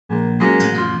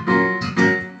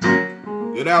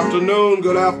Good afternoon to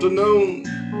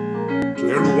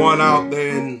everyone out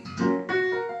there in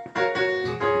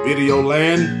video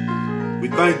land. We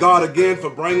thank God again for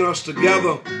bringing us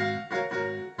together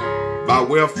by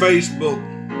way of Facebook.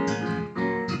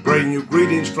 We bring you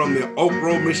greetings from the Oak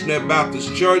Grove Missionary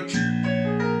Baptist Church,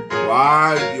 where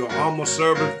I, your humble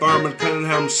servant, Therman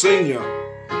Cunningham Sr.,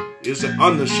 is the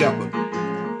under shepherd.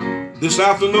 This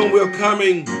afternoon we're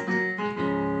coming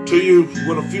to you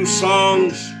with a few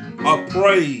songs of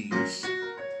praise.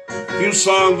 Few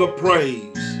songs of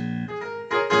praise.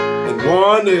 And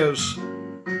one is,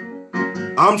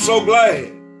 I'm so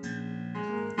glad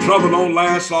trouble don't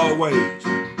last always.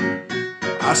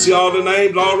 I see all the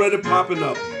names already popping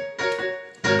up.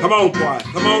 Come on, choir.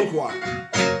 Come on, choir.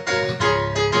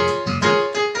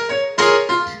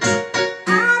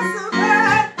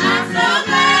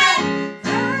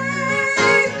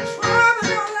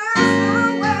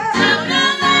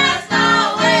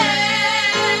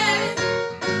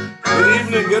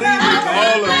 Good evening to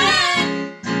all of you.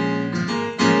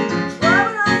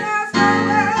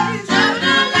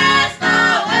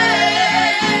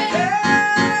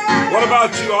 What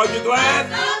about you? Are you glad?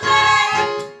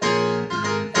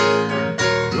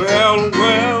 Well.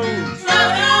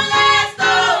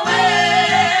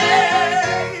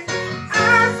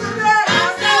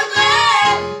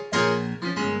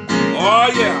 Oh,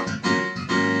 yeah.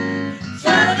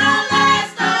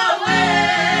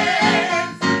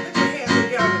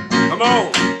 Come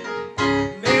on.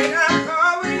 May not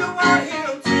call when you want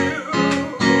him to,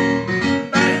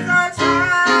 but it's our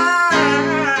time.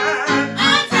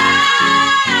 Our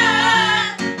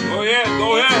time. Go ahead,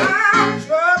 go ahead. I'm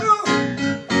trouble.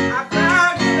 I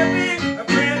found him to be a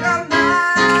friend of mine.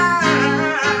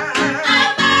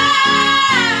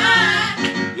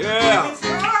 Yeah. It's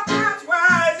your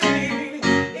consequences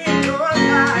in your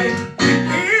life.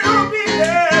 He'll be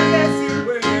there, yes he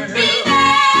will. Be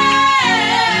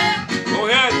there. Go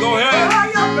ahead, go ahead. All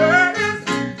your burdens,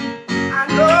 I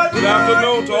know Good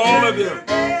afternoon to all of you.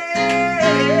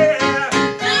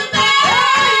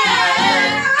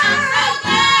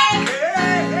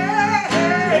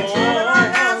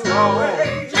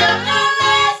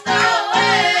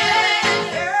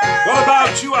 What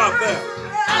about you out there?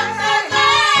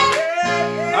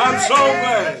 I'm so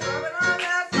glad.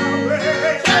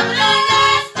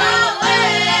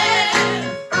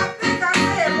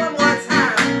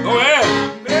 Go ahead.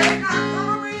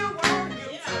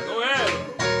 Go ahead.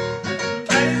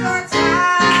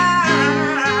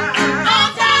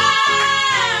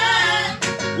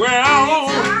 Well,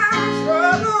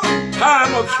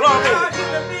 time of trouble.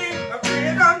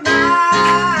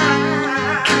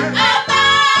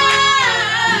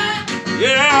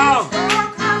 Yeah.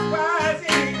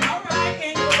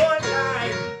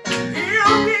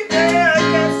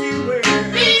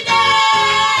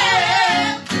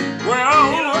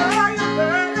 Well,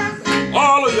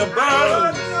 all of your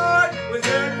burdens.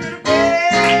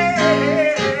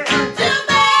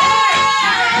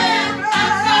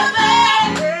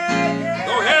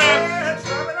 Go ahead.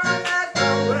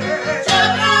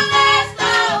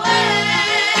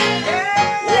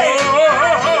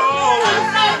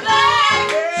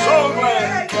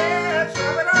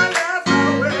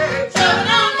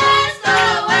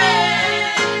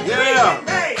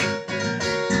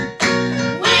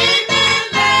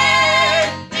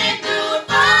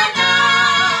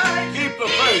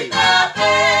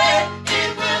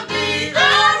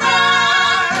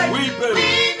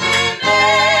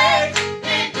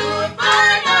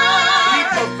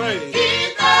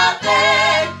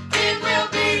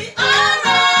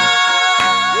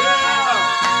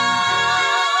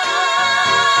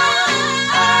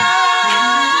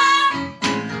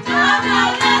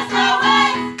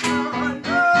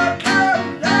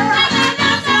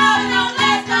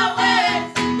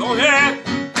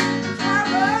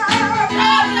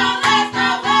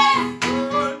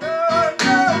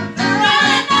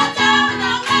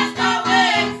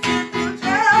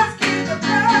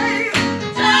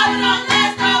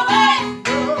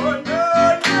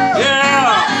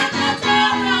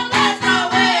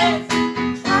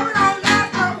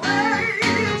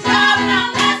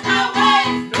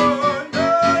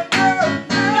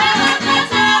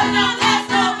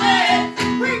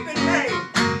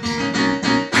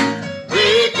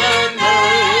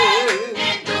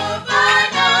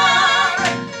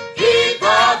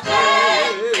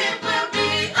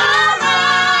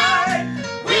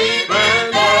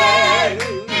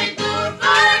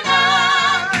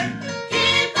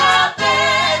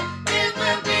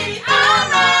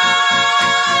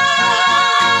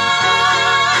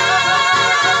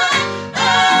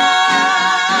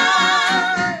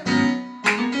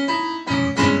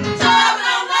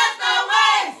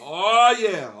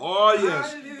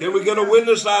 Can we get a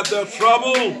witness out there?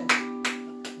 Trouble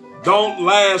don't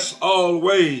last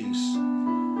always.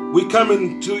 We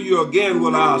coming to you again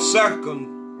with our second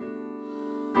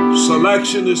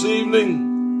selection this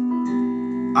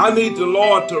evening. I need the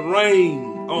Lord to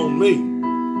rain on me.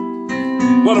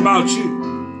 What about you?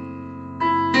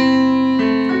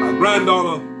 My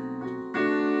granddaughter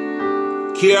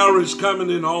Kiara is coming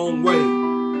in her own way.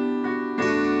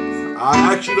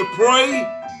 I ask you to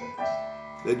pray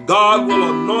that God will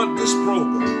anoint this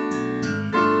program.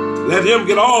 Let him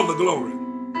get all the glory.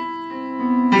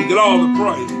 He get all the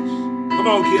praise. Come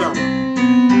on, Kiara.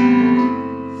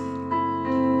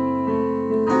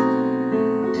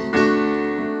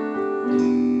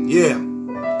 Yeah.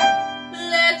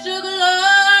 Let your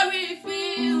glory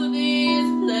fill this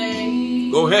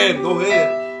place. Go ahead, go ahead.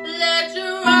 Let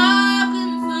your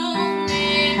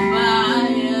all-consuming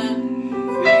fire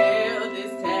fill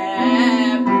this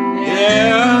tabernacle.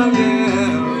 Yeah,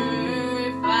 yeah.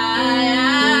 Purify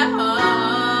our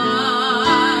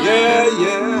hearts. Yeah,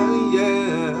 yeah,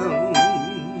 yeah.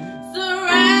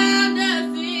 Surround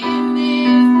us in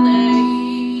this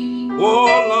place. Oh,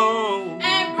 Lord.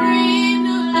 And breathe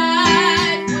new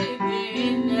life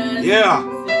within us. Yeah.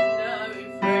 Send a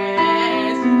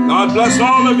refreshing God bless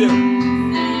all of you.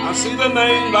 I see the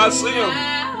names, I see them.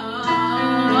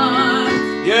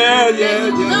 Yeah, yeah,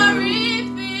 yeah.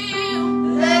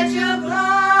 Let your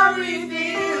glory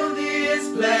fill this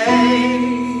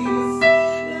place.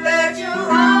 Let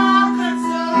your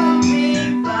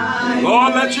all-consuming fire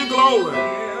Lord, let your glory.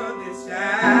 fill this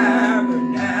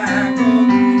tabernacle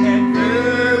and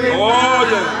purify Oh,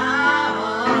 yeah. our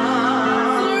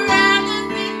hearts. Surround us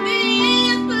in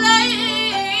this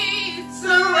place.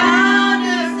 Surround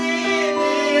us in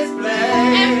this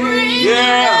place. And breathe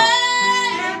Yeah.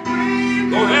 and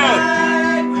breathe Go ahead.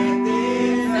 life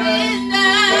within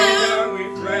us. Send a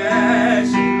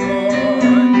refreshing,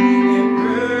 Lord, and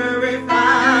purify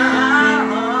our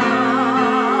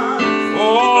hearts.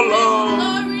 Oh, Lord.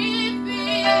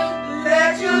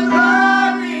 Let your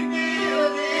glory fill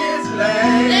this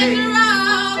place. Let your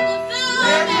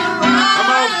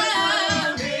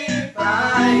all-consuming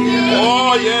fire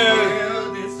Oh, yeah.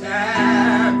 fill this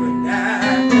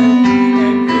tabernacle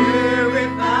and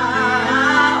purify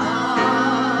our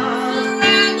hearts.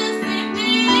 Surround us in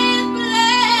this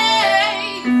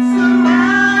place.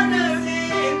 Surround us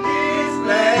in this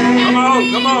place. Come on,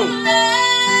 come on.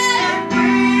 And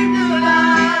breathe new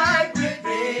life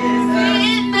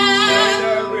within us. Send a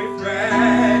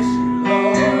refreshing,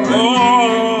 Lord.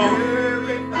 Oh,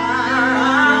 Purify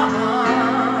our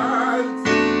hearts.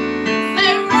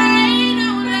 Say rain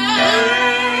on us.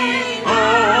 Rain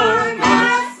on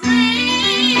us.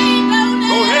 Rain on us.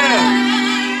 Go ahead.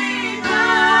 Rain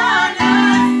on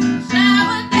us.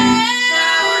 Shower down.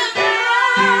 Shower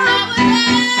down.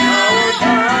 Shower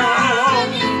down.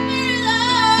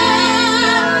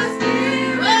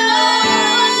 Spirit,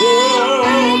 Lord.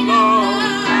 Oh, Lord.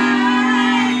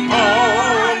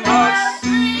 On us.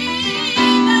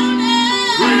 Breathe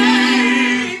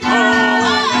on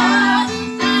us.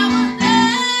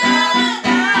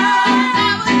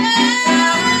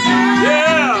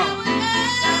 Yeah.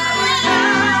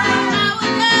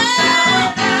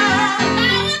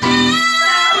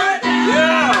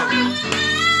 Yeah.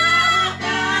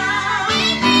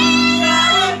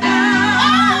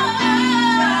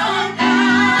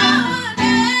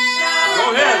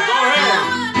 Go ahead, go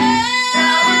ahead.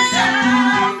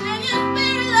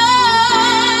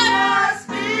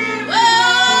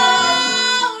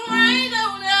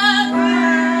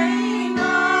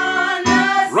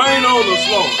 Rain on us,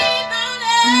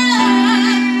 Lord.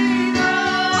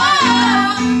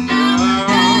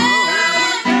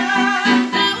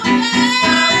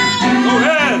 Go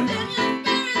ahead.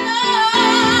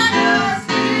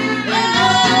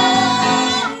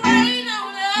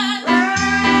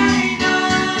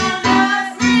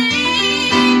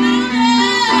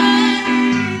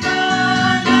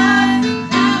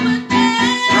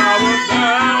 Shower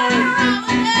down.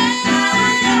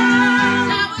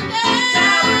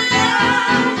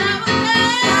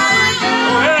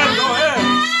 Go ahead, go ahead.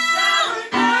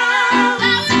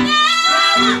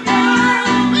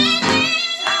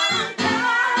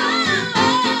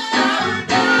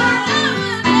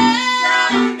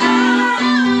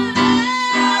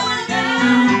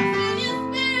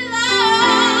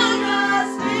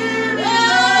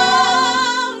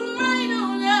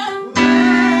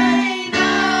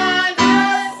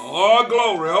 Oh,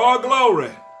 glory, oh,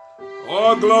 glory,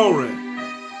 oh, glory.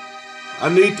 I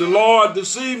need the Lord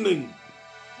this evening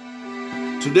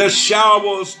to just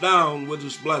shower us down with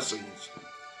his blessings.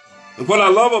 And what I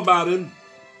love about him,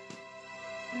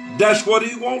 That's what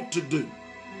he wants to do.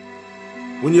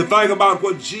 When you think about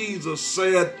what Jesus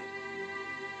said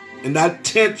in that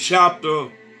 10th chapter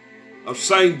of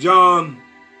St. John,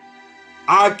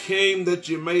 I came that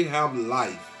you may have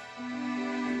life,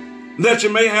 that you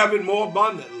may have it more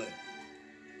abundantly.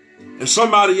 And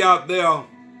somebody out there,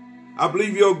 I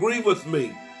believe you'll agree with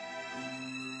me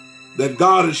that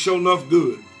God has shown enough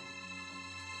good.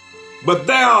 But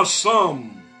there are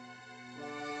some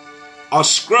are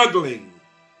struggling,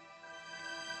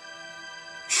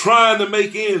 trying to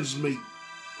make ends meet,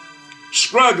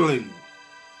 struggling,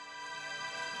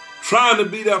 trying to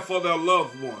be there for their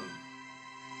loved one,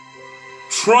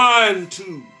 trying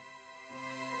to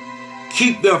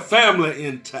keep their family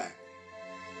intact.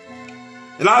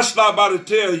 And I stop by to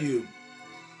tell you,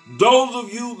 those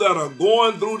of you that are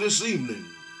going through this evening,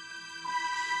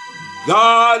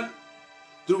 God,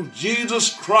 through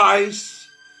Jesus Christ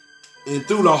and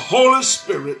through the Holy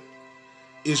Spirit,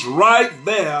 is right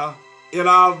there at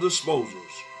our disposals.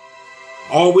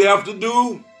 All we have to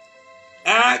do,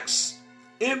 ask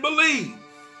and believe,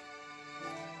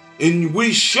 and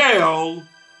we shall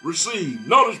receive.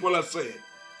 Notice what I said.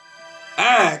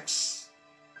 Ask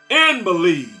and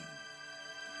believe,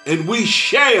 and we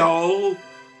shall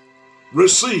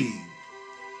receive.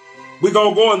 We're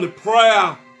going to go into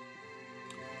prayer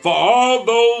for all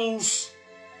those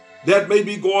that may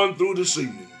be going through this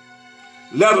evening.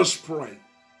 Let us pray.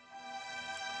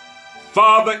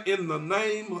 Father, in the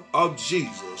name of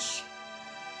Jesus,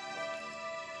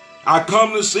 I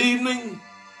come this evening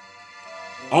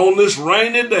on this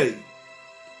rainy day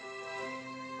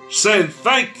saying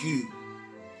thank you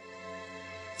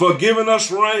for giving us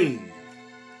rain.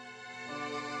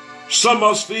 Some of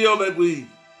us feel that we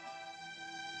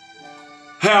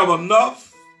have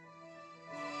enough,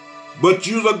 but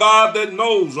you're the God that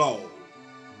knows all.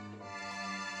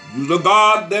 You're the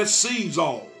God that sees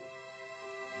all.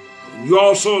 You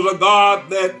also are the God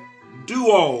that do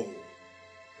all.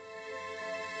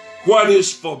 What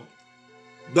is for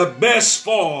the best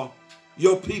for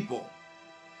your people.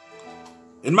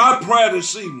 In my prayer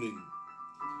this evening,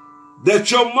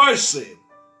 that your mercy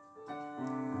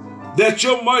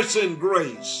and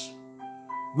grace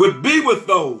would be with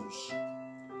those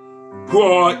who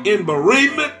are in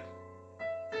bereavement,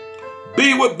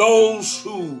 be with those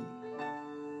who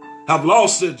have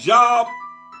lost their job,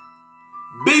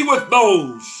 be with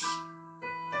those,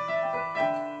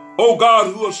 oh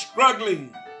God, who are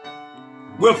struggling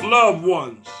with loved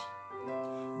ones.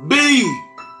 Be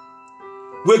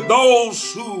with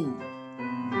those who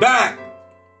back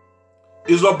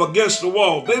is up against the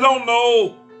wall. They don't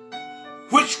know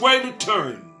which way to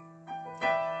turn.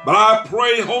 But I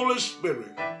pray, Holy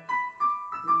Spirit,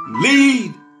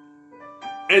 lead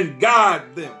and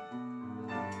guide them.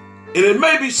 And it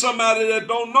may be somebody that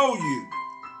don't know you.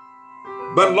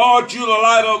 But Lord, you're the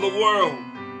light of the world.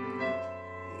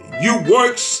 You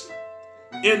works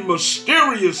in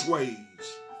mysterious ways.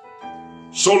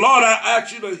 So Lord, I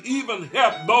ask you to even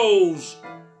help those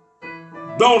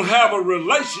don't have a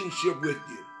relationship with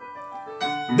you,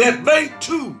 that they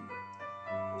too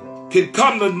can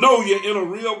come to know you in a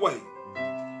real way.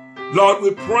 Lord,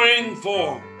 we're praying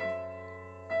for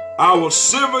our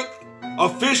civic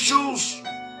officials,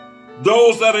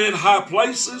 those that are in high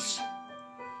places,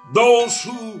 those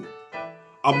who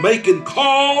are making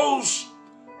calls,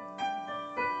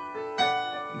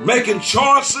 making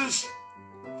choices,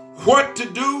 what to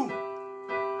do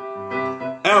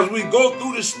as we go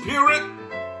through this period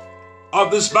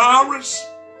of this virus.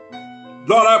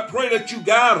 Lord, I pray that you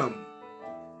guide them.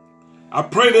 I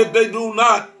pray that they do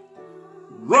not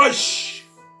rush,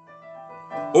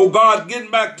 oh God,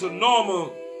 getting back to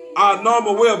normal, our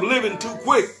normal way of living too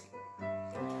quick.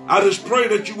 I just pray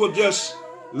that you will just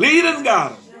lead and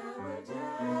guide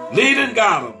them. Lead and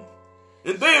guide them.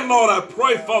 And then, Lord, I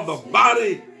pray for the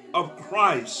body of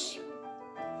Christ,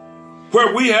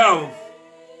 where we have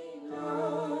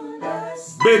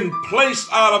been placed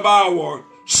out of our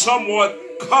somewhat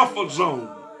comfort zone,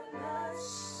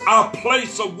 our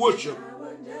place of worship.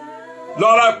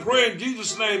 Lord, I pray in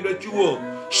Jesus' name that you will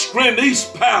strengthen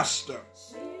each pastor,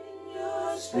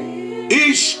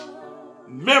 each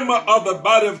member of the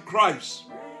body of Christ,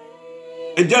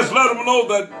 and just let them know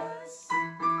that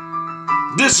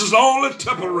this is only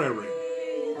temporary.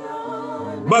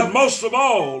 But most of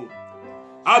all,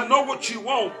 I know what you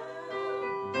want.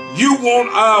 You want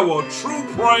our true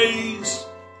praise,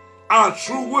 our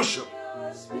true worship.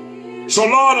 So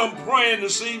Lord, I'm praying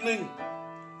this evening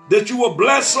that you will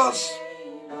bless us,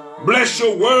 bless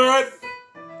your word.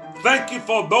 Thank you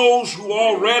for those who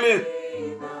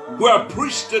have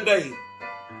preached today.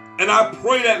 And I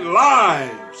pray that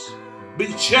lives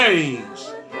be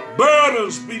changed,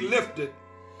 burdens be lifted,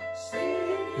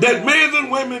 that men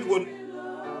and women would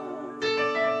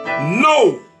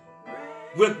know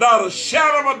without a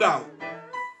shadow of a doubt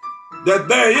that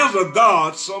there is a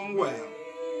God somewhere.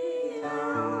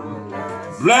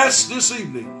 Bless this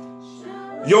evening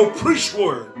your preached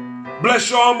word. Bless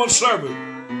your humble servant.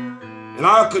 And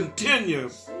I'll continue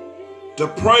to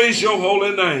praise your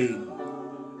holy name.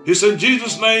 It's in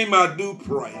Jesus' name I do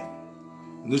pray.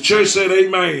 And the church said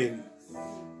amen.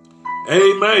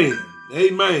 Amen.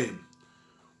 Amen.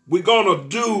 We're going to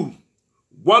do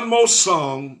one more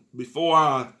song before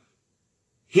our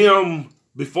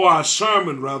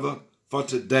sermon for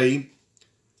today.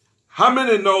 How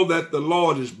many know that the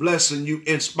Lord is blessing you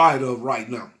in spite of right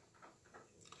now?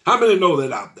 How many know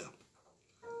that out there?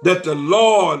 That the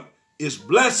Lord is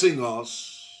blessing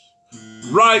us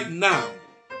right now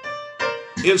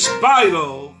in spite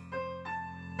of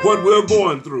what we're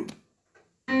going through.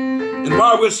 And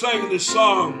while we're singing this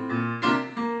song,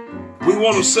 we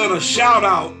want to send a shout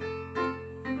out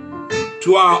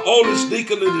to our oldest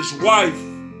deacon and his wife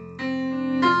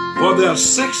for their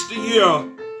 60-year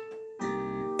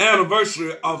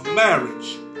anniversary of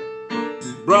marriage.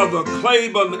 Brother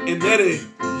Claiborne and Eddie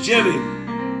Jennings,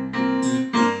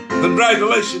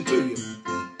 congratulations to you.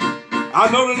 I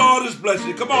know the Lord is blessing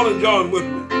you. Come on and join with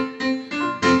me.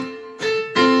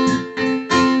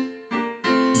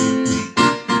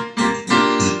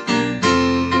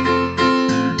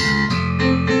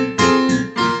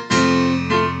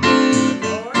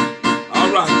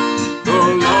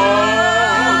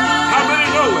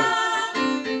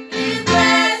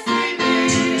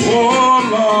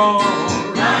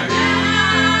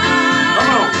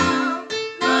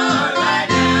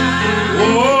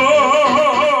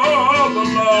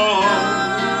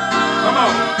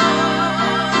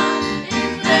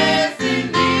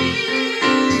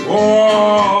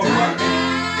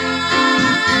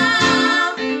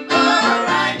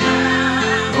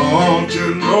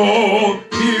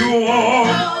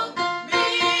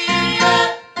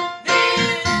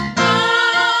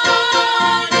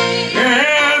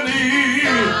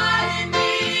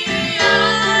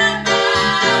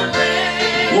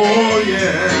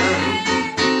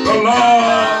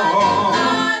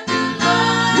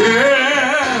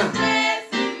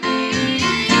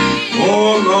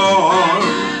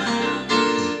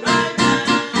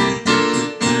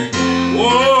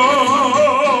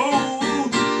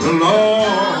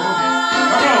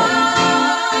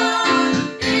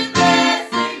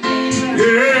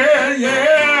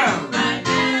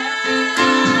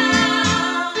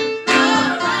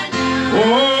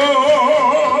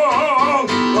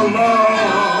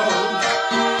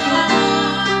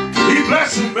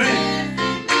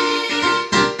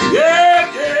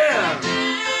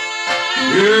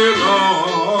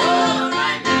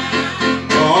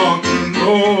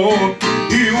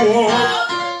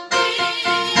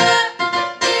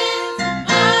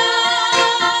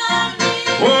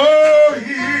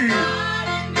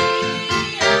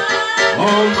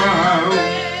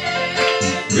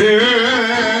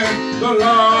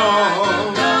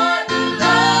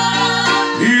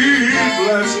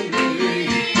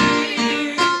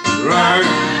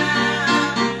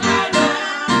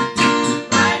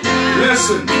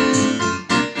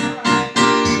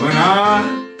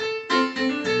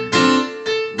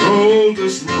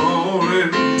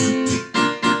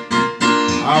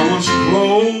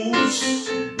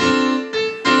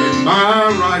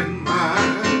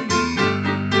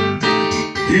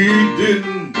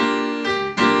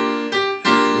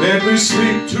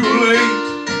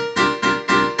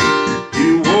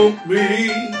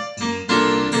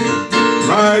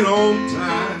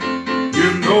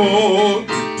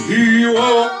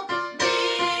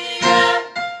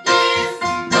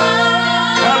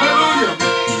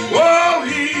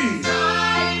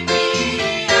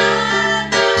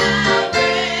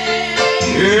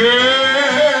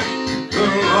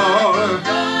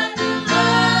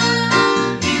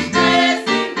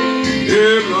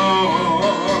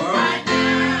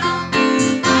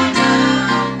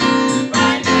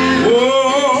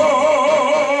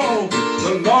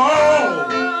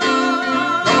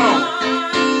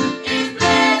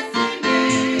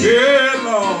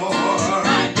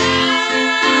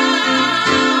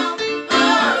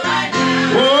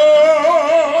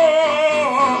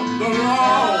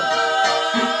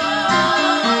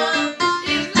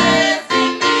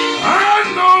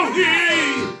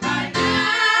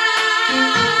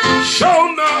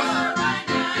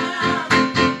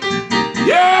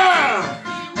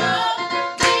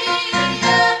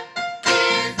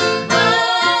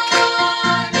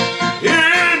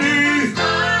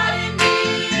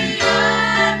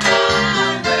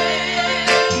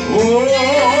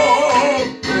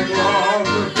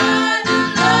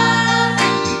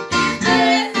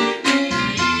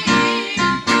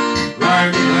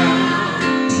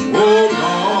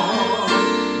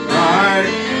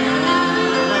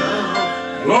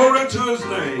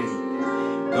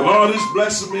 God is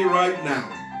blessing me right now.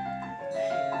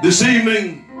 This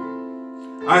evening,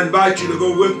 I invite you to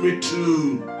go with me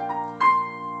to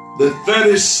the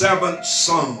 37th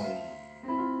Psalm.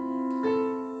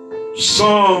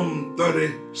 Psalm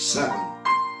 37.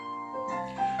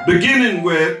 Beginning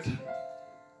with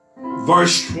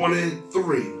verse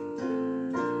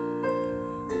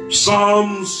 23.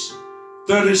 Psalms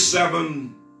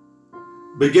 37,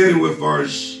 beginning with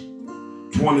verse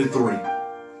 23.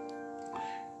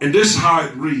 And this is how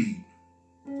it reads.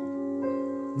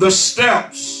 The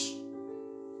steps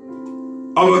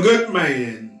of a good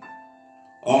man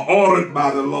are ordered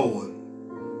by the Lord,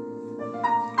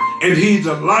 and he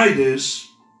delighteth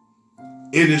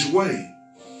in his way.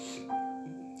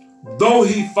 Though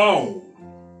he fall,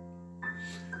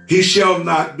 he shall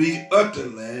not be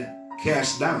utterly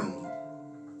cast down.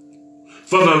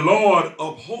 For the Lord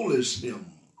upholdeth him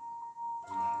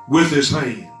with his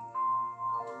hand.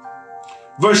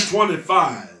 Verse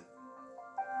 25.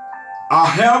 I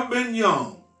have been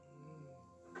young,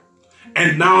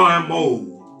 and now I am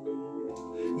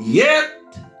old. Yet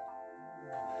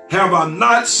have I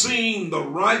not seen the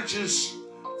righteous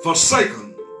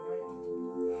forsaken,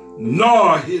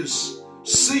 nor his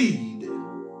seed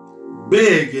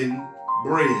begging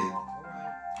bread.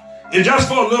 And just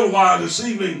for a little while this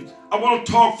evening, I want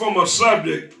to talk from a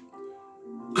subject,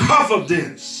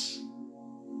 confidence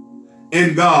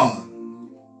in God.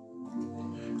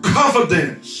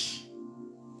 Confidence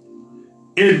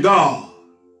in God.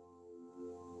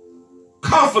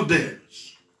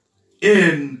 Confidence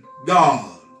in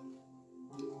God.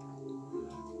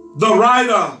 The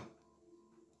writer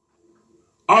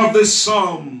of this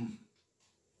psalm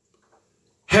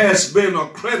has been a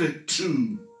credit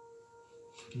to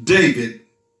David,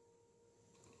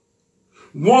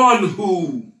 one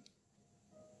who,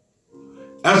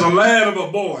 as a lad of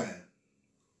a boy,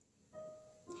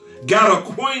 got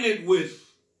acquainted with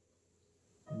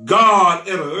God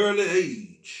at an early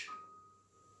age.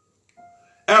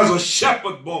 As a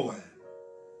shepherd boy,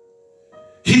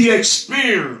 he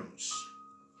experienced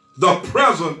the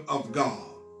presence of God.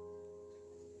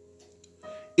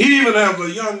 Even as a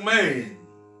young man,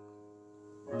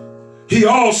 he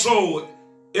also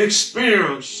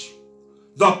experienced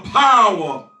the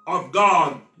power of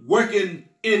God working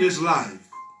in his life.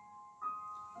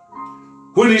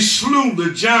 When he slew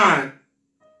the giant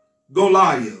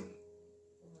Goliath.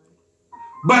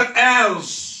 But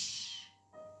as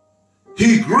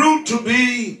he grew to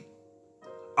be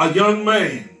a young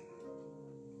man,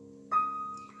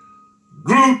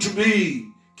 grew to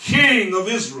be king of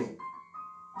Israel,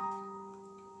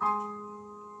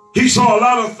 he saw a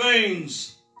lot of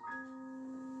things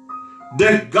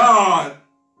that God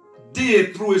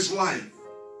did through his life.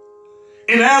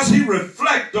 And as he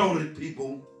reflected on it,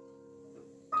 people,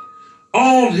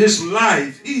 on his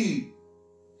life, he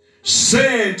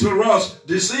said to us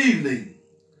this evening,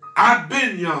 I've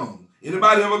been young.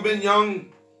 Anybody ever been young?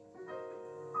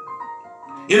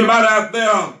 Anybody out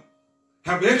there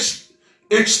have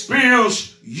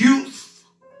experienced youth?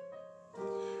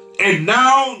 And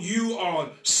now you are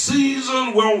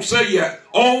seasoned, we won't say you're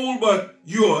old, but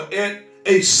you're at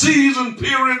a season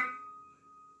period.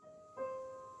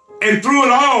 And through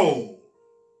it all,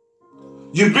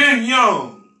 you've been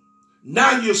young.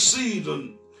 Now you're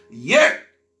seasoned. Yet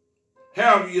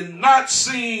have you not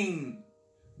seen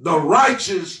the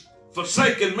righteous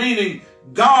forsaken? Meaning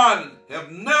God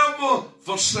have never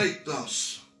forsaken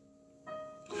us.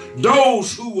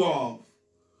 Those who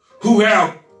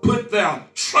have put their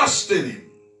trust in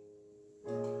him.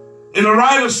 And the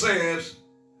writer says,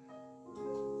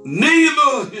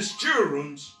 neither his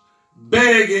children's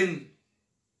begging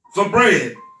for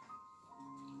bread.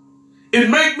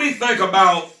 It made me think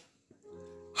about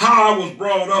how I was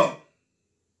brought up.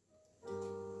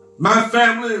 My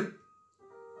family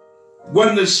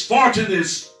wasn't as fortunate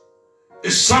as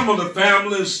some of the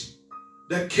families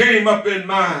that came up in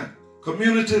my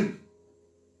community.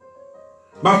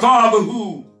 My father,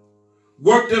 who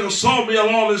worked at a sawmill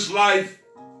all his life.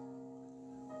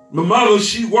 My mother,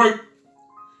 she worked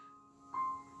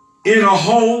in a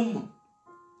home.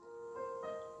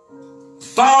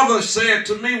 Father said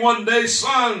to me one day,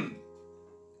 son,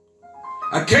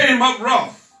 I came up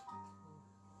rough.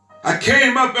 I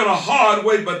came up in a hard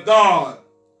way, but God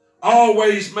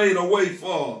always made a way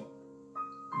for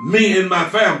me and my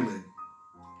family.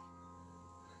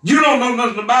 You don't know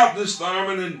nothing about this,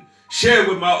 Therman, and shared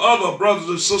with my other brothers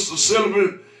and sisters,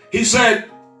 Sylvia. He said,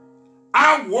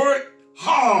 I worked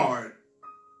hard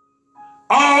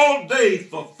all day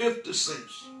for 50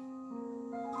 cents.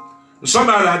 And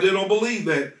somebody out there don't believe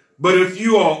that. But if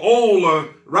you are old or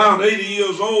around 80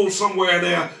 years old somewhere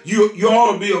there, you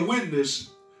ought to be a witness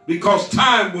because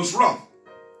time was rough.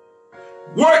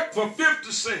 Worked for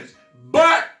 50 cents,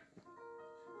 but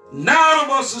none of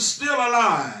us is still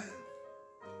alive.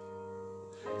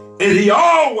 And he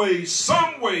always,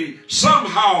 some way,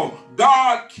 somehow,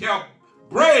 God kept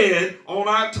bread on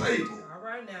our table. All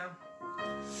right now.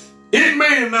 It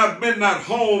may have not been that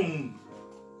home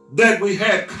that we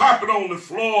had carpet on the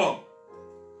floor,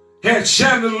 had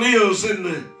chandeliers in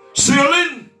the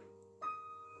ceiling,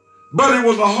 but it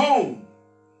was a home.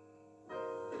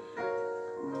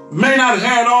 May not have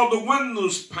had all the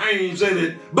windows panes in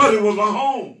it, but it was a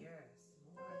home.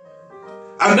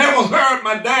 I never heard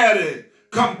my daddy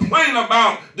complain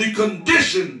about the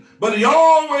condition, but he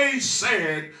always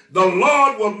said the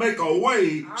Lord will make a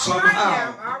way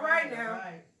somehow. All right now.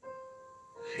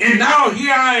 And now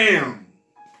here I am,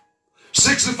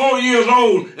 64 years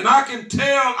old, and I can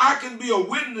tell, I can be a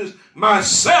witness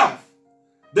myself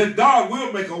that God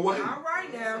will make a way. All right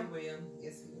now.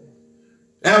 Yes, he will.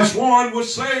 As Warren would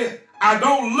say, I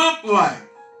don't look like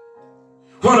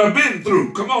what I've been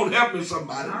through. Come on, help me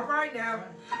somebody. All right now.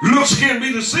 Looks can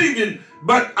be deceiving,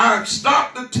 but I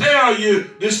stopped to tell you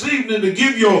this evening to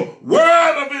give you a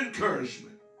word of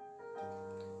encouragement.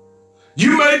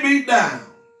 You may be down,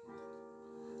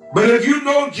 but if you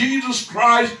know Jesus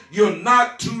Christ, you're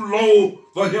not too low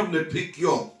for him to pick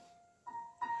you up.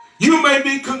 You may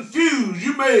be confused.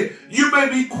 You may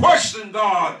be questioning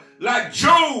God like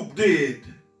Job did,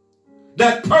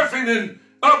 that perfect and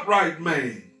upright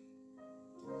man.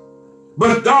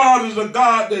 But God is a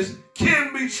God that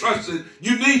can be trusted.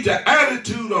 You need the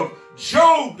attitude of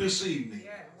Job this evening.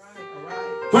 Yeah, all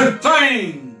right. When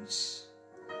things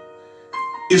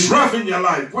is rough in your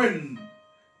life, when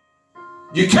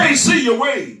you can't see your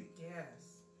way, Yes.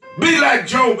 be like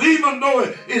Job, even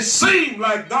though it seemed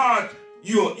like God,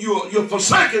 you're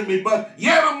forsaking me, but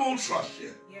yet I'm going to trust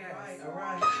you. Yes. All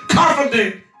right.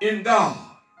 Confident in God.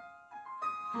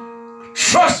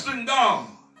 Trusting God.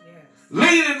 Yes.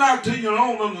 Leaning not to your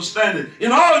own understanding.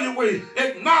 In all your ways,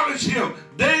 acknowledge him.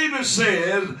 David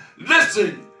says,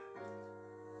 listen,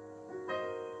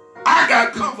 I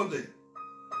got confidence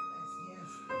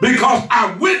because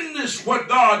I witnessed what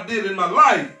God did in my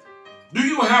life. Do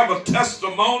you have a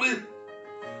testimony?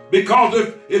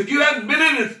 Because if you hadn't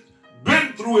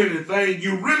been through anything,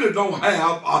 you really don't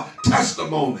have a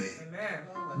testimony. Amen.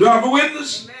 Do I have a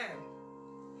witness? Amen.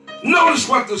 Notice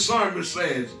what the psalmist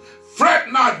says.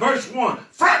 Fret not, verse 1,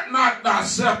 fret not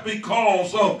thyself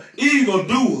because of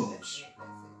evildoers,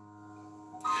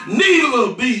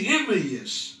 neither be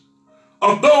envious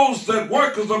of those that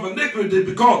workers of iniquity,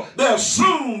 because they'll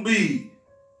soon be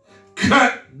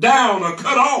cut down or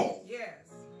cut off. Yes.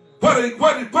 What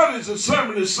is the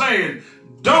sermon is saying?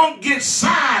 Don't get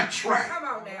sidetracked Come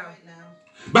on now.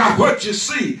 by what you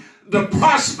see, the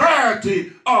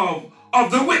prosperity of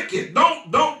the wicked.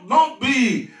 Don't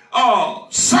be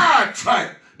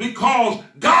sidetracked because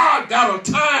God got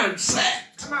a time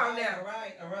set. Come on now. All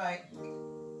right. All right.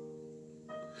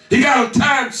 He got a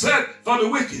time set for the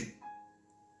wicked.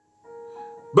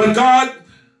 But God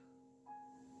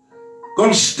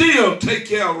gonna still take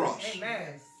care of us.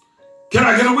 Amen. Can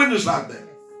I get a witness out there?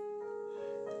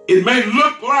 It may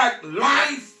look like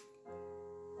life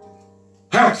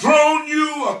have thrown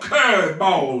you a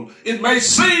curveball. It may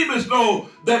seem as though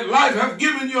that life have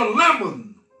given you a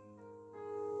lemon.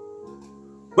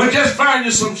 But just find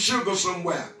you some sugar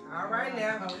somewhere. All right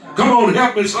now. Come on,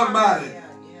 help me somebody. Yeah.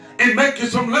 And make you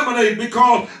some lemonade,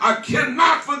 because I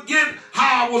cannot forget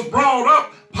how I was brought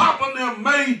up. Papa and them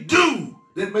made do.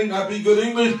 That may not be good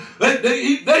English.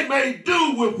 They made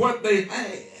do with what they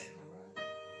had.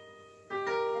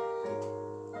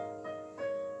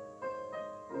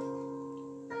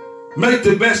 Make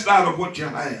the best out of what you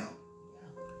have.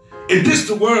 And this is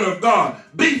the word of God.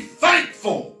 Be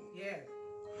thankful Yes.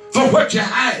 for what you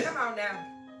have. Come on now.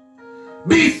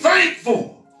 Be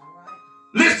thankful. All right.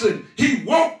 Listen, he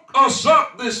woke us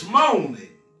up this morning.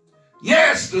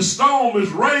 Yes, the storm is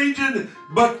raging,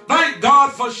 but thank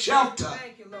God for shelter.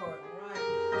 Thank you, Lord. All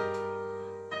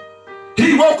right.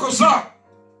 He woke us up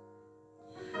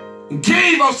and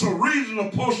gave us a reasonable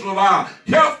portion of our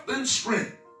health and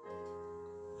strength.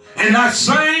 And that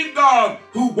same God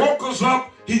who woke us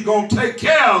up, he's going to take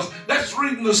care of us. That's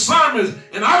reading the sermons.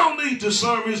 And I don't need the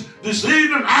sermons this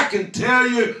evening. I can tell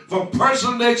you from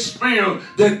personal experience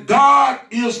that God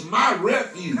is my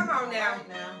refuge. Come on now.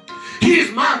 He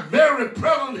is my very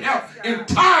present help in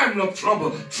time of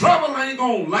trouble. Trouble ain't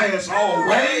going to last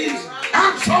always.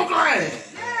 I'm so glad.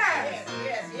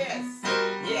 Yes.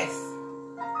 Yes.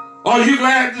 Are you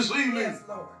glad this evening? Yes,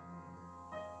 Lord.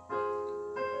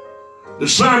 The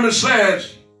sermon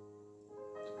says,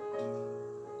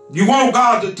 you want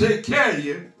God to take care of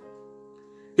you.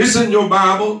 It's in your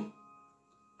Bible.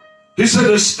 He said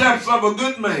the steps of a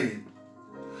good man,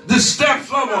 the steps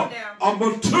of a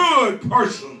matured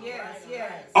person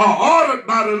are ordered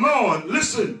by the Lord.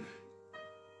 Listen,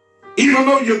 even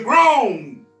though you're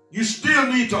grown, you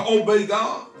still need to obey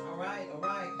God. All right, all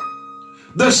right.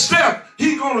 The step,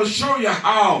 He's going to show you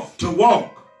how to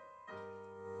walk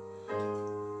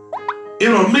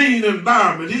in a mean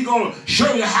environment. He's going to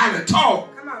show you how to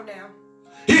talk. Come on now.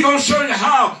 He's going to show you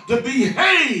how to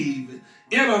behave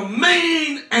in a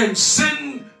mean and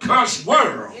sin-cursed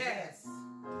world. Yes.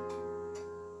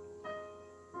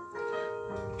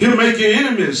 He'll make your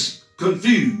enemies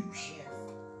confused. Yes.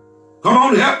 Come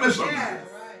on, help me somebody. Yes.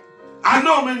 All right. I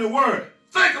know I'm in the Word.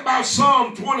 Think about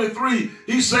Psalm 23.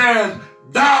 He says,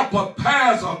 thou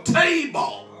prepares a table.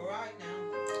 All right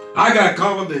now. I got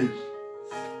confidence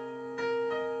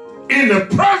in the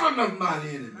presence of my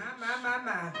enemy.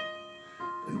 My.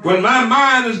 And when my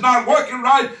mind is not working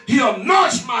right, He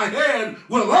anoints my head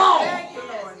with oil. Thank you,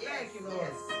 Lord. Thank you, Lord.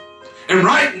 And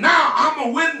right now, I'm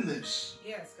a witness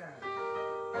Yes,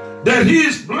 God. that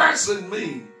He's blessing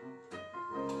me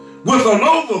with an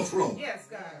overflow. Yes,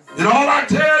 God. And all I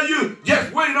tell you,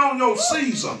 just wait on your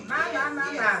season.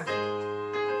 My.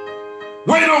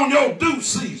 Wait on your due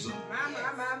season. My.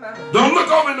 Don't look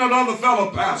over at that other fellow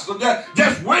pastor.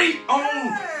 Just wait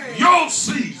on your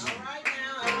season. All right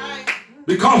now. All right.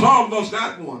 Because all of us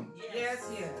got one. Yes.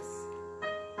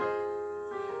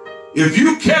 If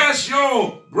you cast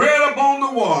your bread upon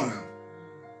the water,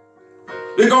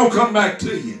 it's going to come back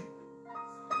to you.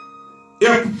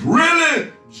 If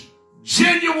really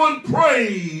genuine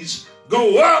praise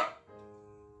go up,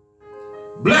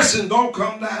 blessing going to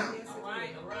come down. All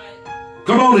right.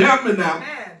 Come on, help me now.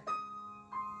 Man.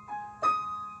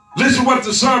 Listen what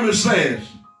the sermon says.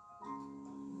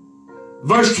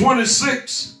 Verse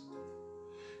 26.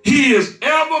 He is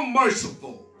ever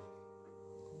merciful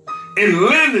and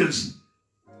lendeth,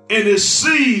 and his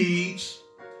seeds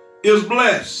is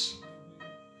blessed.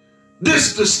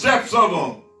 This the steps of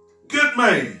a good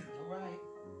man. All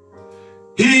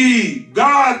right.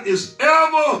 God is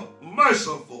ever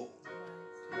merciful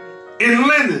and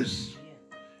lendeth,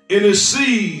 and his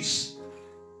seeds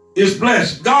is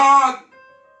blessed. God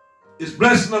is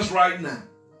blessing us right now.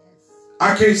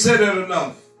 I can't say that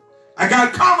enough. I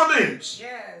got confidence.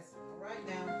 Yes. All right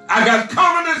now. I got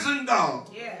confidence in God.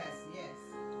 Yes.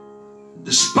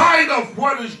 Despite of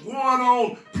what is going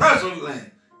on presently.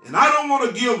 And I don't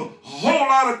want to give a whole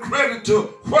lot of credit to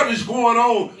what is going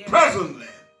on presently.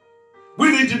 We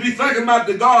need to be thinking about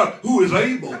the God who is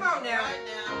able. Come on now. All right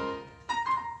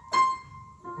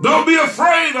now. Don't be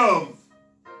afraid of.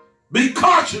 Be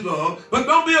cautious of. But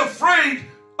don't be afraid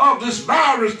of this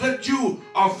virus that you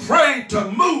are afraid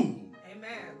to move.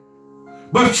 Amen.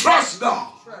 But trust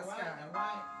God. Trust All God.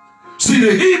 right. See,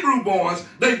 the Hebrew boys,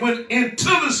 they went into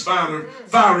this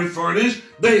fiery furnace.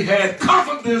 They had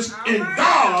confidence in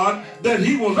God that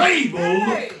He was able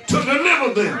to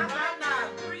deliver them.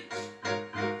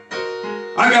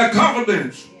 I got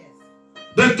confidence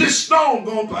that this storm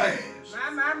gonna pass.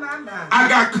 My. I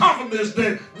got confidence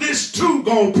that this too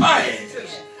gonna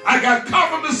pass. I got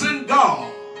confidence in God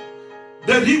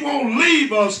that He won't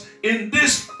leave us in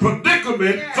this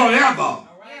predicament forever.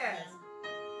 Yes.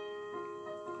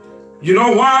 You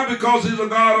know why? Because He's a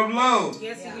God of love.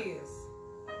 Yes, He is.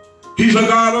 He's a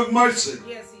God of mercy.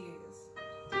 Yes, He is.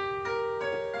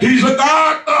 He's a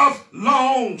God of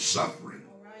long suffering.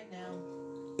 All right now.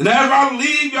 And as I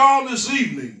leave y'all this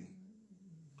evening,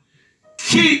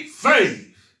 keep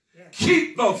faith. Yes.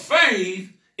 Keep the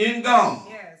faith in God.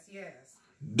 Yes.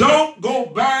 Don't go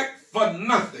back for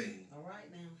nothing. All right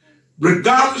now.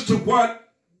 Regardless to what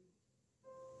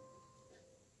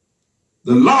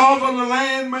the laws of the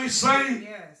land may say.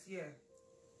 Yes.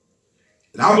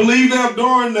 And I believe they're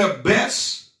doing their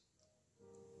best.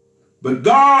 But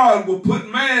God will put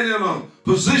man in a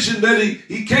position that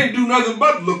he can't do nothing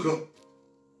but look up.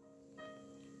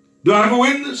 Do I have a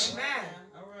witness? Amen.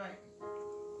 All right.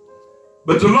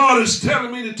 But the Lord is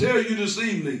telling me to tell you this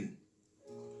evening,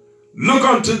 look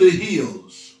unto the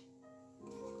hills,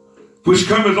 which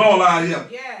cometh all our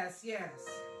help. Yes.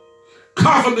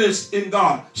 Confidence in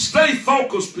God. Stay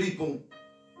focused, people.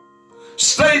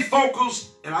 Stay focused.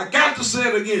 And I got to say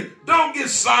it again. Don't get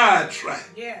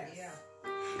sidetracked. Yes.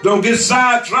 Don't get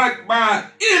sidetracked by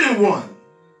anyone.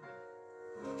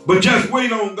 But just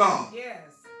wait on God. Yes.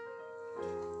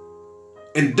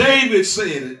 And David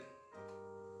said it.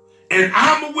 And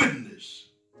I'm a witness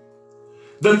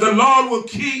that the Lord will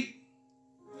keep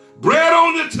bread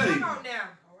on the Come table on now.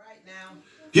 All right now.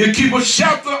 He'll keep a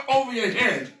shelter over your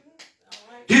head.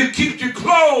 He'll keep your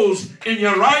clothes in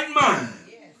your right mind.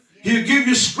 He'll give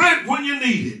you strength when you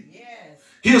need it.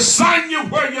 He'll sign you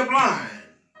where you're blind.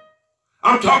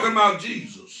 I'm talking about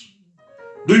Jesus.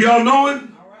 Do y'all know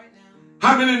him?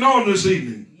 How many know him this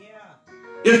evening?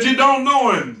 If you don't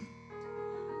know him,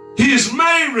 he is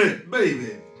Mary,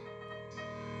 baby.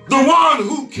 The one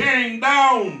who came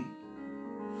down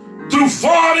through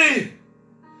 40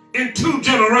 in 2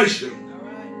 generations.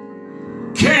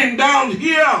 Came down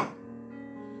here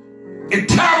and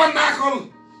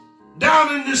tabernacled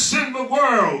down in this sinful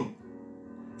world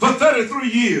for 33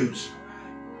 years.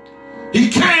 He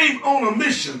came on a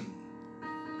mission.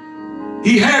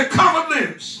 He had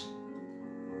confidence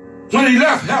when he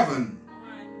left heaven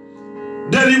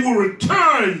that he will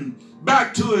return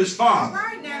back to his Father.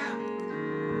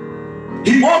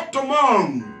 He walked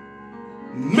among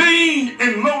mean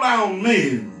and low-down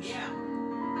men.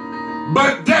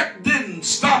 But that didn't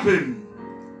stop him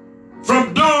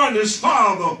from doing his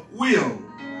Father's will.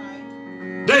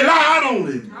 They lied on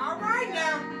him.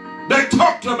 They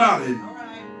talked about him.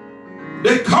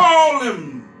 They called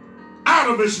him out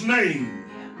of his name.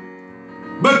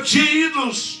 But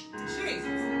Jesus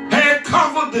had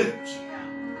confidence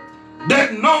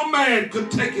that no man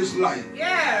could take his life.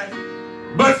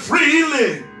 But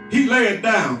freely he laid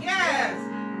down.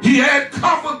 He had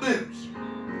confidence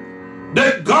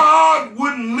that God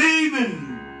wouldn't leave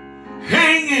him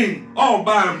hanging all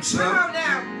by himself.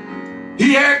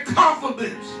 He had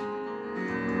confidence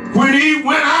when he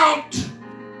went out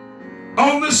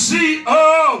on the Sea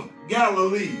of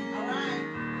Galilee.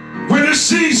 When the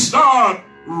sea started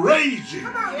raging,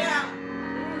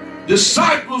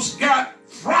 disciples got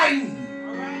frightened.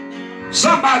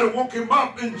 Somebody woke him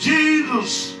up, and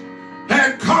Jesus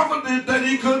had confidence that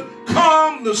he could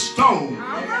calm the storm.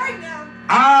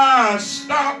 I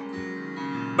stopped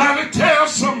by to tell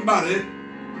somebody,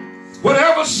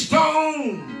 whatever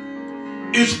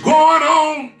storm is going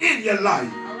on in your life,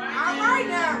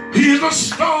 he's a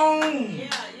storm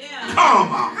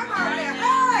calmer.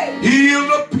 He is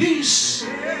a peace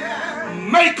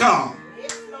maker.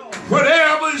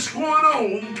 Whatever is going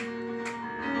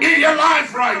on in your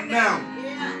life right now,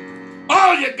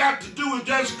 all you got to do is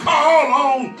just call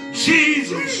on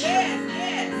Jesus.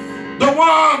 The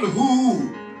one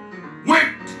who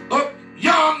went up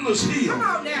yonder's hill,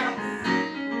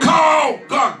 called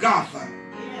Golgotha,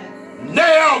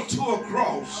 nailed to a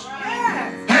cross,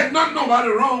 had nobody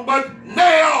wrong, but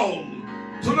nailed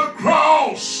to the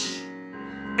cross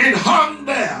and hung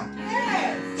there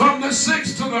from the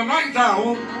 6th to the 9th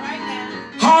hour,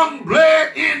 hung,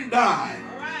 bled, and died.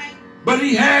 But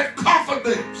he had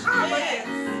confidence.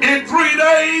 In 3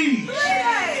 days,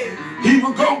 he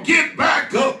would go get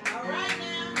back up.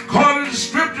 According to the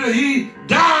scripture, he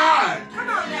died,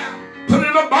 put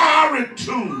in a borrowed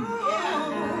tomb.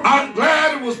 I'm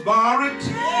glad it was borrowed.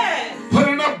 Put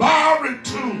in a borrowed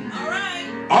tomb.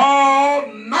 All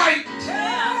night,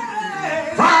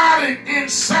 Friday and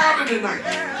Saturday night,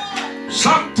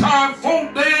 sometime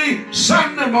 4th day,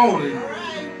 Sunday morning,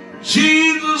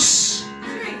 Jesus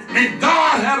and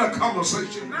God had a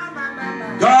conversation.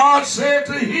 God said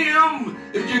to him,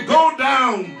 if you go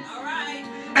down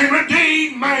and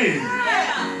redeem man,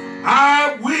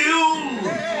 I will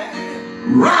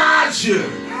rise you,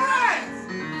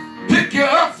 pick you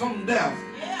up from death.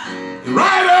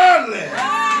 Right early.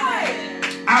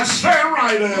 I say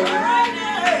right early.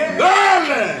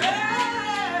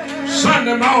 Early.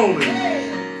 Sunday morning.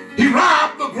 He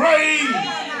robbed the grave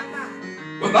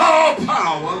with all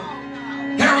power,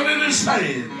 heaven in his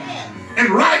hand. And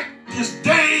right this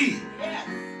day,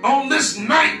 on this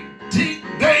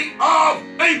 19th day of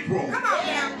April,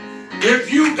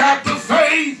 if you got the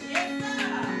faith,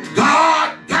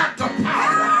 God got the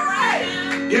power.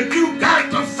 If you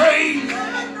got the faith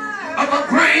of a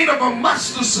grain of a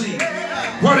mustard seed,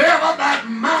 whatever that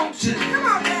mountain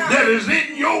that is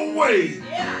in your way,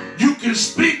 you can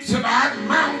speak to that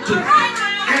mountain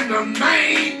in the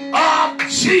name of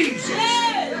Jesus,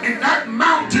 and that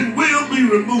mountain will be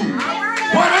removed.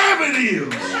 Whatever it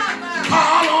is,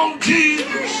 call on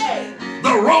Jesus,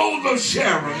 the rose of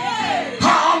Sharon.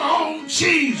 Call on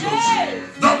Jesus,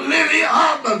 the lily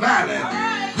of the valley.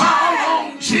 Call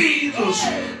on Jesus,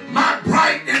 my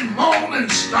bright and morning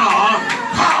star.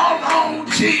 Call on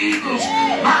Jesus,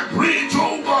 my bridge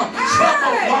over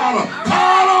troubled water.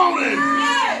 Call on him.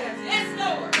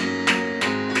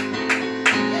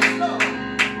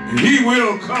 And he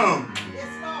will come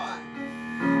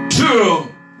to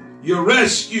your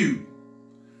rescue.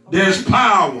 There's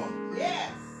power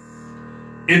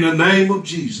in the name of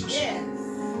Jesus.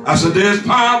 I said, there's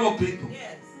power, people,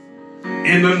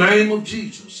 In the name of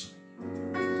Jesus.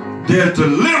 There's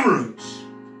deliverance.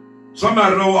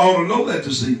 Somebody ought to know that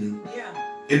this evening. Yeah.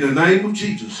 In the name of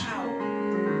Jesus.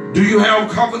 Wow. Do you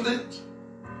have confidence?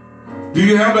 Do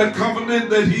you have that confidence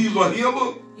that he's a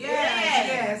healer?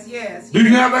 Yes. Do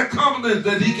you have that confidence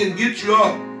that he can get you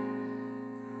up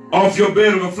off your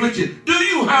bed of affliction? Do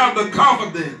you have the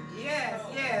confidence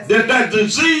Yes. that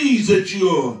disease that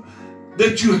you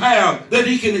have, that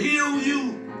he can heal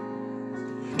you?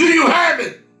 Do you have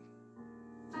it?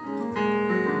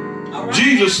 All right.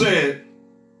 Jesus said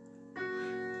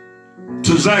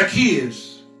to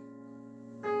Zacchaeus,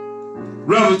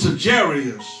 rather to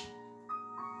Jairus,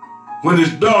 when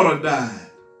his daughter died,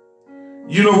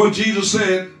 you know what Jesus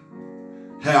said?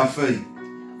 Have faith.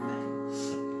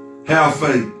 Have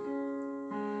faith.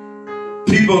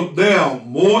 People, there are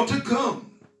more to come.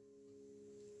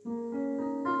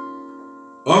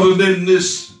 Other than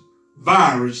this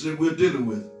virus that we're dealing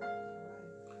with.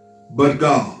 But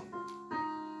God.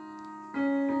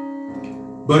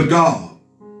 But God.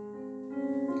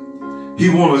 He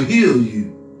want to heal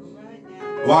you.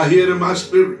 Oh, I hear it in my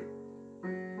spirit.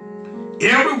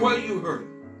 Everywhere you hurt,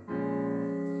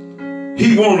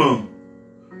 he want to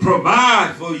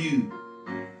provide for you.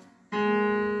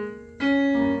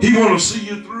 He want to see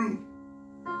you through.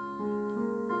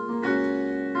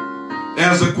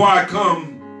 As the choir come,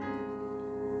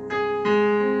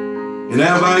 and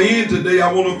as I end today,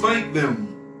 I want to thank them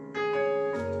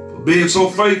for being so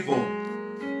faithful.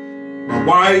 My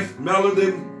wife,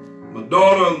 Melody, my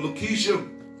daughter, Lakeisha,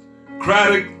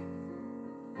 Craddock,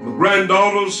 my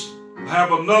granddaughters. I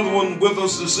have another one with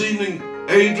us this evening,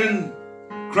 Adrian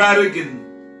Craddock and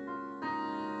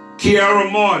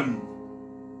Kiara Martin.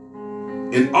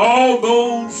 And all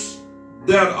those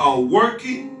that are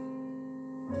working,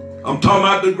 I'm talking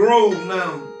about the Grove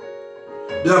now,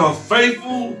 that are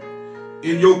faithful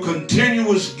in your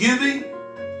continuous giving,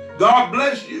 God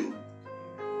bless you.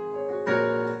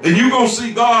 And you're going to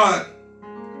see God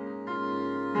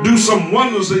do some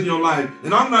wonders in your life.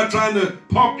 And I'm not trying to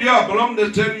pump you up, but I'm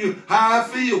just telling you how I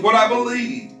feel, what I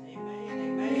believe.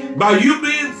 Amen. By you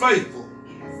being faithful,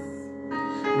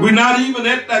 we're not even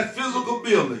at that physical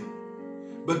building,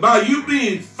 but by you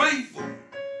being faithful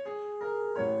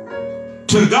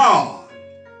to God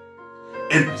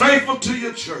and faithful to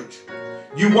your church,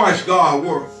 you watch God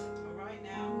work. All right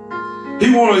now. He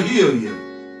want to heal you.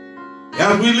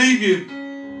 As we leave you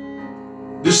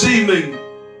this evening,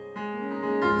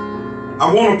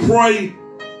 I want to pray.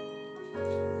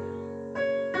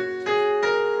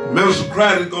 Minister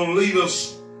Craddock is going to lead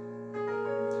us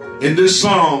in this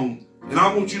song, and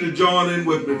I want you to join in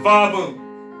with me. Father,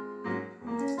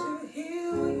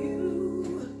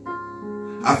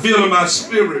 I feel in my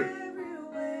spirit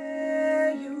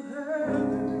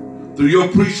through your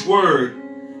preached word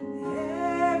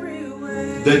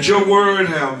that your word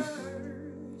have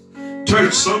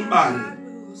touched somebody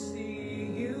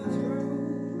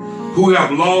who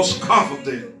have lost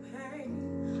confidence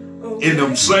in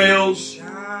themselves.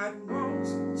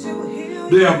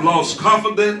 They have lost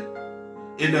confidence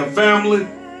in their family.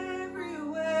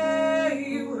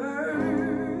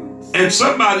 And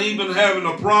somebody even having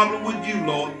a problem with you,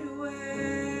 Lord.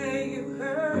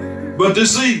 But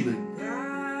this evening,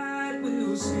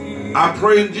 I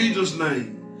pray in Jesus'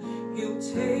 name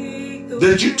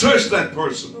that you touch that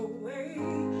person,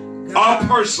 our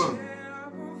person,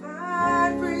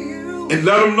 and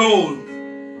let them know,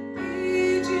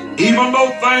 even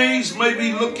though things may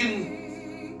be looking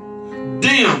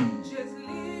dim,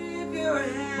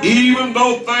 even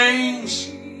though things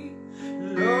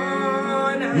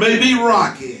may be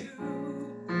rocky,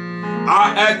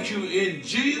 I ask you in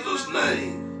Jesus'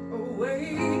 name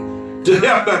to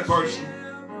help that person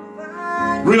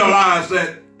realize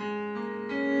that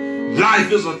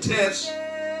life is a test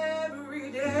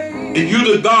and you're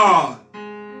the God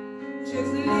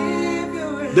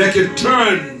that can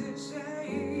turn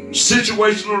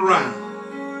situation around.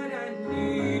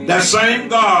 That same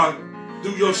God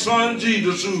through your son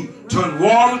Jesus who turned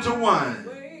water to wine.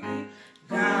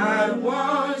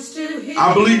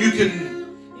 I believe you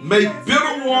can make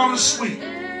bitter water sweet.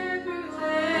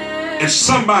 And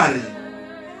somebody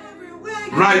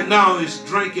right now is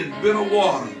drinking bitter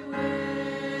water.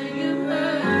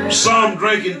 Some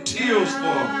drinking tears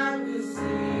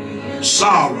for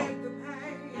sorrow.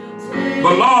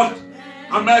 But Lord,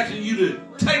 I'm asking you to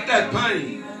take that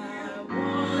pain.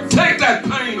 Take that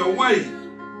pain away.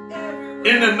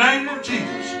 In the name of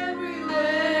Jesus.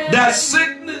 That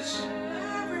sickness,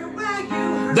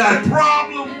 that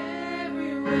problem,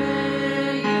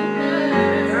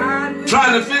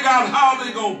 trying to figure out how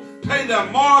they're going to pay their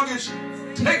mortgage,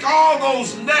 take all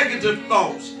those negative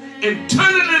thoughts and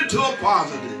turn it into a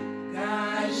positive.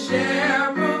 God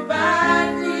shall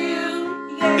provide for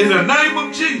you. In the name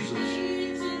of Jesus.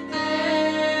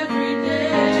 Every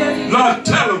day. Lord,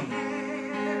 tell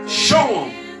them, show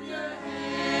them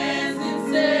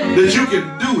that you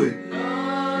can do it.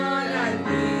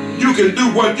 You can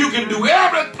do what? You can do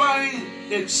everything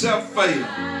except fail.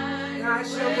 God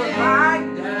shall provide.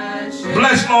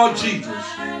 Bless Lord Jesus.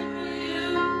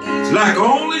 Like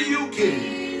only you can.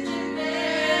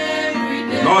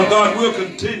 Lord God, we'll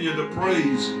continue to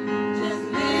praise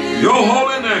your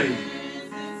holy name.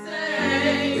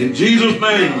 In Jesus'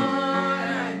 name.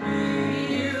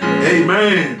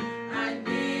 Amen.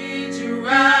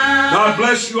 God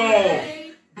bless you all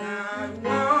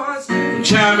for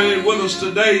chiming in with us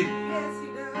today.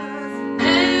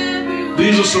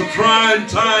 These are some trying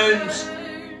times,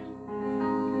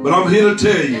 but I'm here to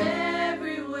tell you,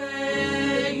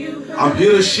 I'm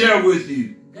here to share with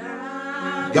you,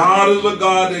 God is a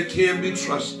God that can be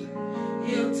trusted.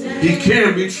 He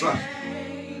can be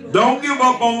trusted. Don't give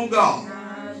up on God.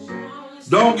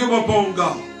 Don't give up on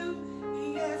God.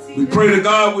 We pray to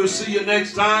God we'll see you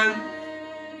next time.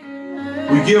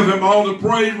 We give him all the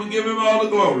praise. We give him all the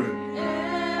glory.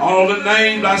 All the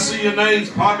names, I see your names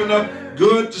popping up.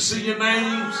 Good to see your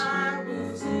names.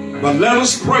 But let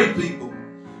us pray, people.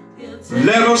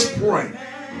 Let us pray.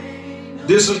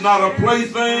 This is not a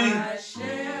plaything.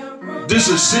 This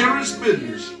is serious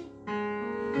business.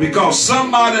 Because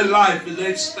somebody's life is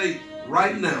at stake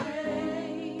right now.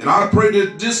 And I pray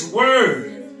that this word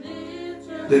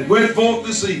that went forth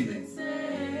this evening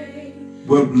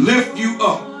will lift you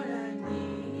up.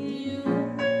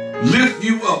 Lift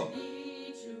you up.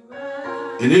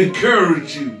 And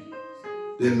encourage you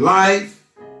that life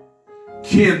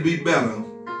can be better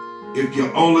if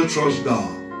you only trust God.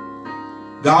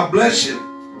 God bless you.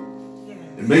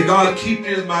 And may God keep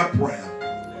you in my prayer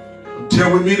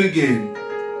until we meet again.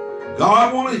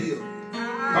 God want to heal you.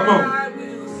 Come on.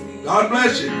 God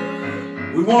bless you.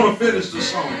 We want to finish the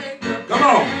song. Come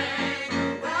on.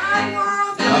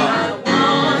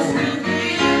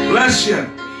 Bless you.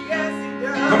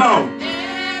 Come on.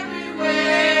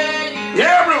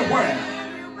 Everywhere.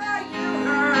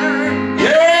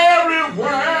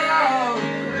 Everywhere.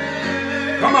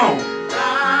 Come on.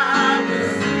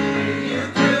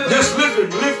 Just lift him,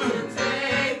 lift him.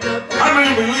 I don't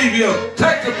even believe you.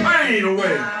 Take the pain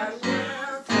away.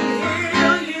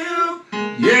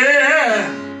 Yeah.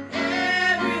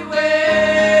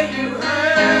 Everywhere you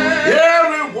hurt.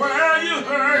 Everywhere you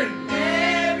hurt.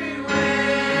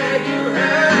 Everywhere you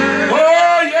hurt.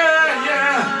 Oh, yeah,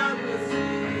 yeah.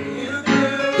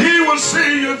 He will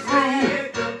see you through.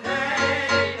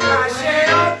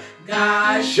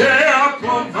 God Shall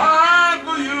provide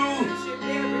for you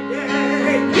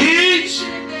each.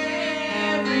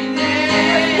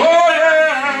 Oh,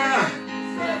 yeah.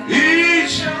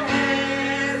 Each.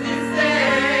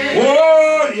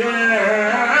 Oh,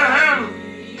 yeah.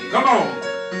 Come on.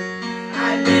 I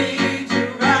need to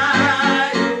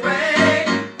ride away.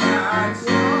 God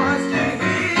wants to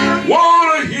heal you.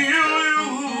 Wanna heal you.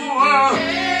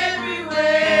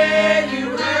 Everywhere you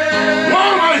hurt.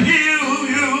 Wanna heal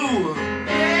you.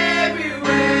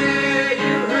 Everywhere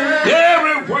you hurt.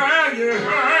 Everywhere you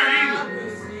hurt. I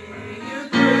will see you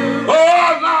through.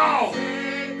 Oh, no.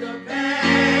 Take the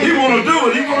pain. He wanna do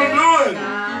it. He wanna do it.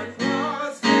 God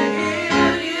wants to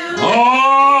heal you. Oh.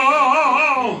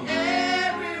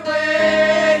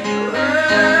 Everywhere you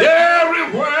hurt.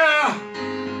 Everywhere.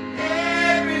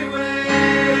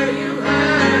 Everywhere you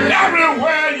hurt.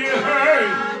 Everywhere you hurt.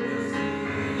 I will see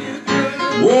you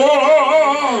through.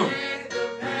 Whoa. Take the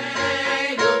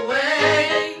pain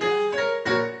away.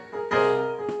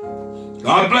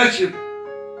 God bless you.